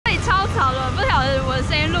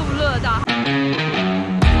声音录不录得到？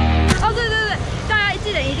哦，对，大家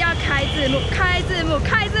记得一定要开字幕，开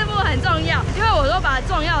字幕很重要，因为我都把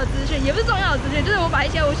重要的资讯，也不是重要的资讯，就是我把一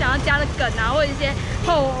些我想要加的梗啊，或者一些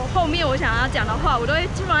后面我想要讲的话，我都会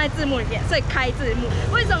放在字幕里面，所以开字幕。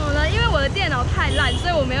为什么呢？因为我的电脑太烂，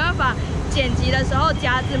所以我没办法剪辑的时候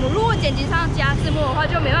加字幕。如果剪辑上加字幕的话，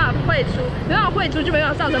就没办法汇出，没办法汇出就没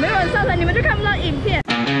办法上传，没办法上传你们就看不到影片。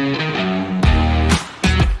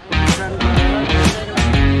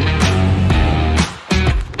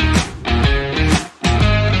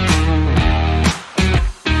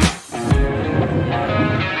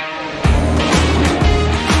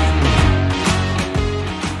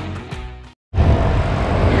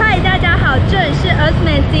这里是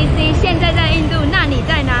Earthman CC， 现在在印度，那你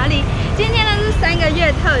在哪里？今天呢是3个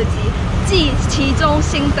月特辑，记其中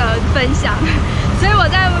心得分享。所以我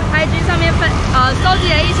在 IG 上面收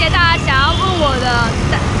集了一些大家想要问我的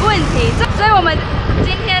问题，所以我们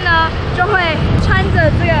今天呢就会穿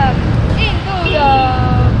着这个印度的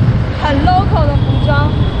很 local 的服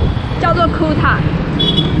装，叫做 kurta，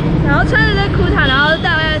 然后穿着这个 kurta， 然后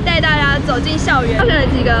带大家走进校园，挑选了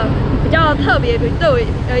几个比较特别，对我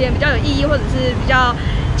而言比较有意义，或者是比较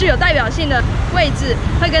具有代表性的位置，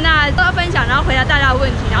会跟大家分享，然后回答大家的问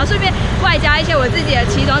题，然后顺便外加一些我自己的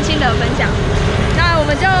其中心得分享。那我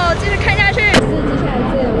们就继续看下去。是接下来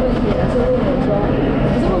这个问题呢，是问我说，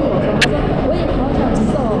不是问我说，他说我也好想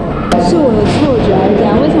瘦，是我的错觉还是怎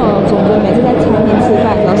样？为什么总觉得每次在餐厅吃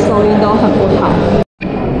饭的时候收音都很不好？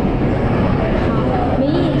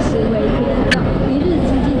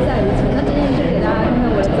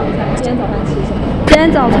今天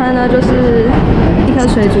早餐呢，就是一颗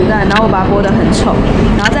水煮蛋，然后我把它剥得很丑，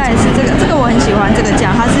然后再来是这个我很喜欢这个酱，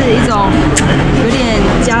它是一种有点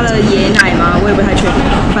加了椰奶吗？我也不太确定，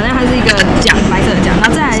反正它是一个酱，白色的酱，然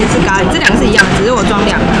后再来是咖喱，这两个是一样的，只是我装2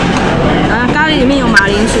个。然后咖喱里面有马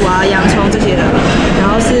铃薯啊、洋葱这些的，然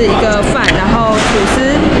后是一个饭，然后吐司，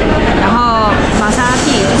然后玛莎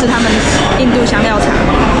蒂就是他们印度香料茶，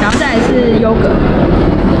然后再来是优格。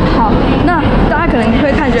好，那大家可能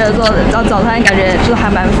会觉得说，早餐感觉就是还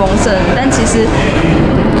蛮丰盛的，但其实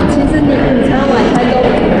你午餐、晚餐都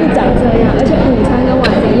不长这样，而且午餐跟晚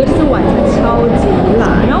餐，尤其是晚餐超级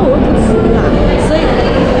辣，然后我又不吃辣，所以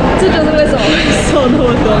这就是为什么会瘦那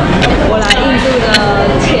么多。我来印度的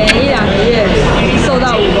前1、2个月瘦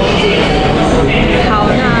到5公斤。好，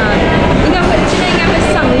那现在应该会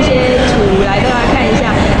上一些图来大家看一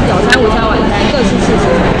下早餐、午餐、晚餐各是事实。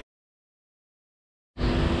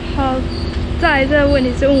好，再来这个问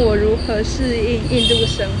题是问我如何适应印度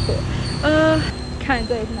生活。看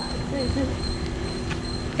这里是哪里？这里是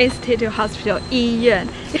Institute Hospital 医院，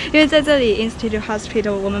因为在这里 Institute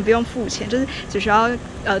Hospital 我们不用付钱，就是只需要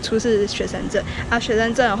出示学生证啊，学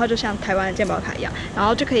生证的话就像台湾的健保卡一样，然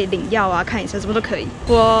后就可以领药啊、看医生，什么都可以。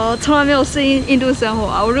我从来没有适应印度生活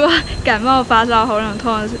啊，我如果感冒、发烧、喉咙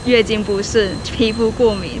痛、月经不顺、皮肤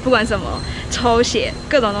过敏，不管什么抽血，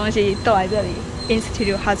各种东西都来这里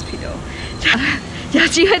Institute Hospital。有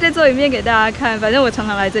机会再做一遍给大家看，反正我常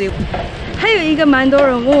常来这里。还有一个蛮多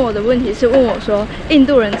人问我的问题是问我说，印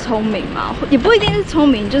度人聪明吗？也不一定是聪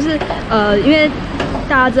明，就是因为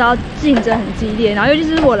大家知道竞争很激烈，然后尤其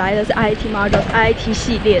是我来的是 IIT Madras IIT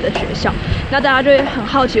系列的学校，那大家就会很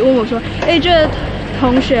好奇问我说，这个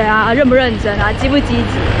同学啊认不认真啊，积不积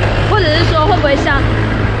极，或者是说会不会像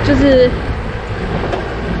就是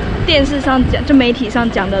电视上讲，就媒体上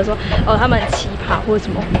讲的说，他们很奇葩或者什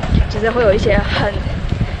么，就是会有一些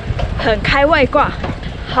很开外挂。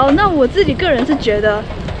好，那我自己个人是觉得，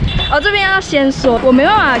这边要先说，我没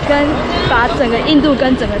办法把整个印度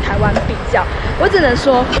跟整个台湾比较，我只能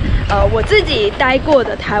说，我自己待过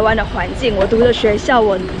的台湾的环境，我读的学校，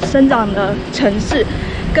我生长的城市，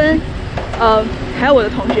跟还有我的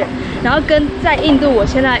同学，然后跟在印度我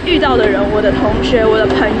现在遇到的人，我的同学、我的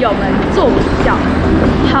朋友们做比较。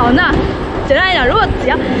好，那简单来讲，如果只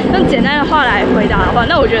要用简单的话来回答的话，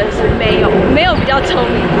那我觉得是没有比较聪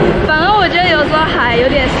明，反而我觉得有时候还有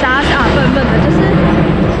点傻傻笨笨的。就是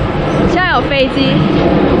现在有飞机，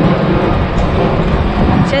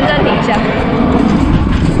先暂停一下。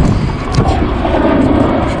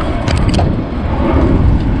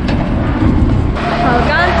好，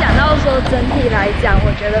刚刚讲到说整体来讲，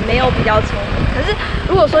我觉得没有比较聪明。可是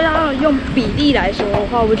如果说要用比例来说的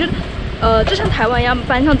话，我觉得。就像台湾一样，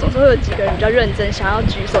班上总是会有几个人比较认真，想要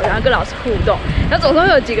举手，想要跟老师互动，然后总是会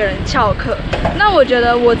有几个人翘课。那我觉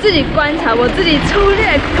得我自己观察，我自己粗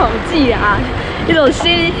略统计啊，一种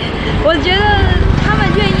心，我觉得他们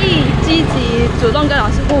愿意积极主动跟老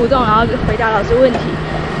师互动，然后回答老师问题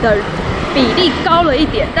的比例高了一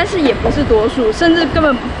点，但是也不是多数，甚至根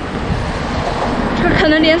本可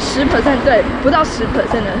能连10%对不到10%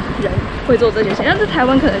的人会做这些事情，但是台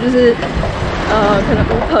湾可能就是可能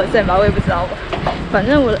5%吧，我也不知道吧。反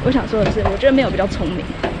正我想说的是，我觉得没有比较聪明，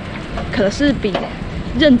可能是比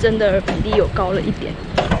认真的比例有高了一点。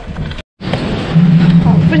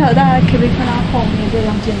好，不晓得大家可不可以看到后面这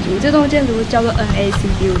栋建筑？这栋建筑叫做 NAC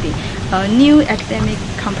Building，New Academic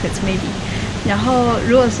Complex maybe。然后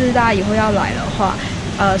如果是大家以后要来的话，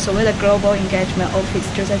所谓的 Global Engagement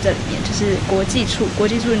Office 就在这里面，就是国际处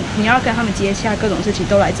你要跟他们接洽各种事情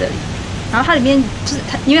都来这里。然后它里面就是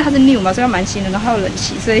因为它是 new 嘛，所以它蛮新的，然后还有冷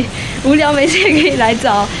气，所以无聊没事也可以来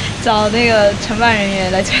找那个承办人员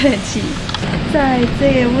来吹冷气。在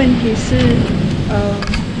这个问题是，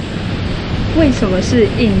为什么是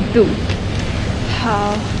印度？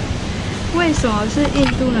好，为什么是印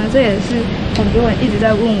度呢？这也是很多人一直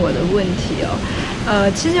在问我的问题哦。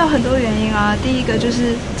其实有很多原因啊。第一个就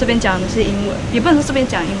是这边讲的是英文，也不能说这边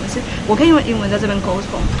讲英文，是我可以用英文在这边沟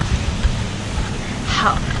通。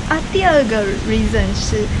好啊，第二个 reason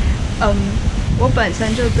是，我本身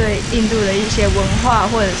就对印度的一些文化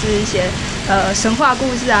或者是一些神话故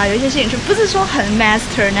事啊有一些兴趣，不是说很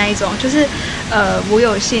master 那一种，就是我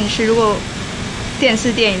有兴趣，如果电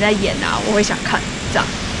影在演啊，我会想看这样。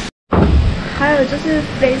还有就是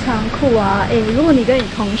非常酷啊！如果你跟你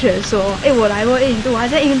同学说，我来过印度，我还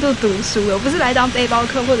在印度读书，我不是来当背包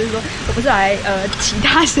客，或者说我不是来其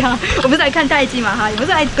他乡，我不是来看泰姬玛哈，也不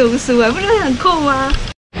是来读书，不觉得很酷吗？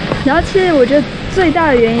然后其实我觉得最大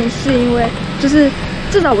的原因是因为，就是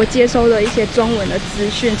至少我接收的一些中文的资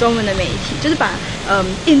讯、中文的媒体，就是把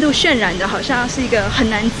印度渲染的好像是一个很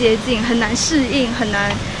难接近、很难适应、很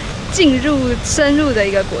难深入的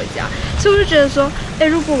一个国家，所以我就觉得说，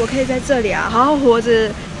如果我可以在这里啊，好好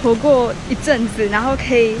活过一阵子，然后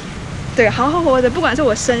可以好好活着，不管是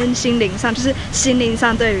我身心灵上，就是心灵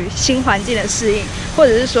上对于新环境的适应，或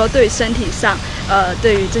者是说对于身体上，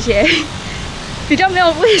对于这些比较没有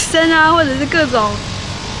卫生啊，或者是各种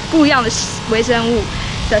不一样的微生物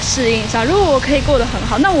的适应上，如果我可以过得很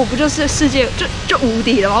好，那我不就是世界就无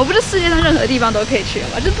敌了吗？我不就世界上任何地方都可以去了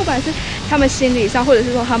吗？就不管是他们心理上，或者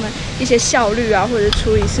是说他们一些效率啊，或者是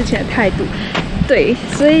处理事情的态度，对，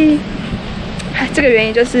所以这个原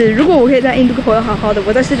因就是，如果我可以在印度活得好好的，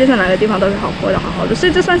我在世界上哪个地方都可以活得好好的，所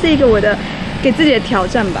以这算是一个我的给自己的挑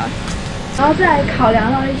战吧。然后再来考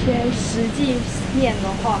量到一些实际面的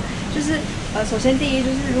话，就是首先第一就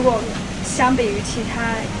是如果相比于其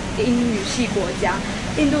他英语系国家，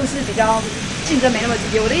印度是比较竞争没那么激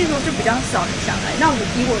烈。我的意思说，就比较少人想来。那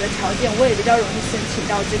以我的条件，我也比较容易申请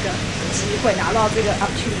到这个机会，拿到这个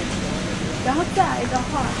opportunity。然后再来的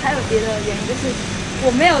话，还有别的原因，就是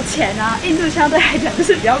我没有钱啊。印度相对来讲就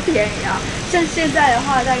是比较便宜啊，像现在的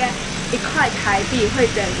话，大概1块台币会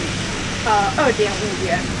等于2.5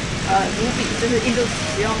元卢比，就是印度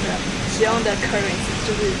使用的 currency，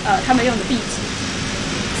 就是他们用的币值。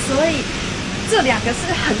所以这两个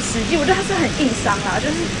是很实际，我觉得它是很硬伤啦，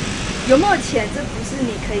就是有没有钱，这不是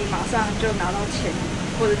你可以马上就拿到钱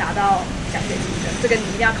或者拿到奖学金的，这个你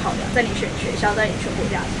一定要考量，在你选学校、在你选国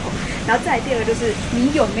家的时候。然后再来第二个就是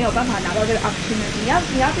你有没有办法拿到这个 opportunity， 你要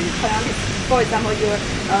去考量，for example your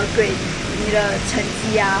grade， 你的成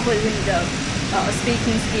绩啊，或者是你的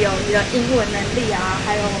speaking skill， 你的英文能力啊，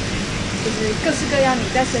还有就是各式各样你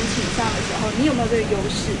在申请上的时候，你有没有这个优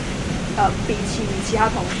势？比起你其他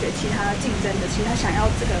同学、其他竞争的、其他想要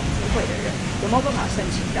这个机会的人，有没有办法申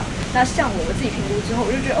请到？那像我自己评估之后，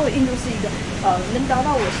我就觉得印度是一个能达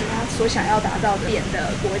到我其他所想要达到的点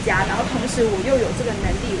的国家，然后同时我又有这个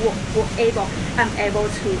能力，I'm able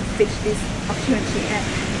to fix this opportunity，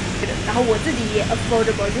 然后我自己也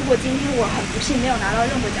affordable。如果今天我很不幸没有拿到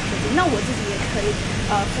任何奖学金，那我自己也可以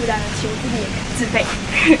负担得起，我自己也可以自费。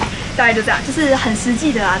大概就这样，就是很实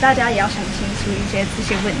际的啦，大家也要想清楚这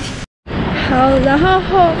些问题。好，然后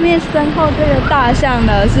身后这个大象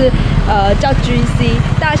呢是叫 GC，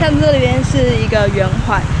 大象这边是一个圆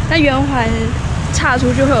环，那圆环岔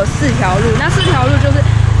出去会有4条路，那4条路就是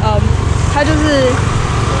它就是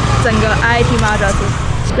整个 IIT Madras。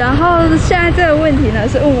然后现在这个问题呢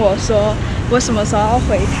是问我说我什么时候要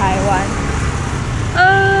回台湾？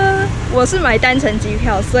我是买单程机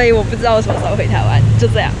票，所以我不知道我什么时候回台湾，就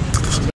这样。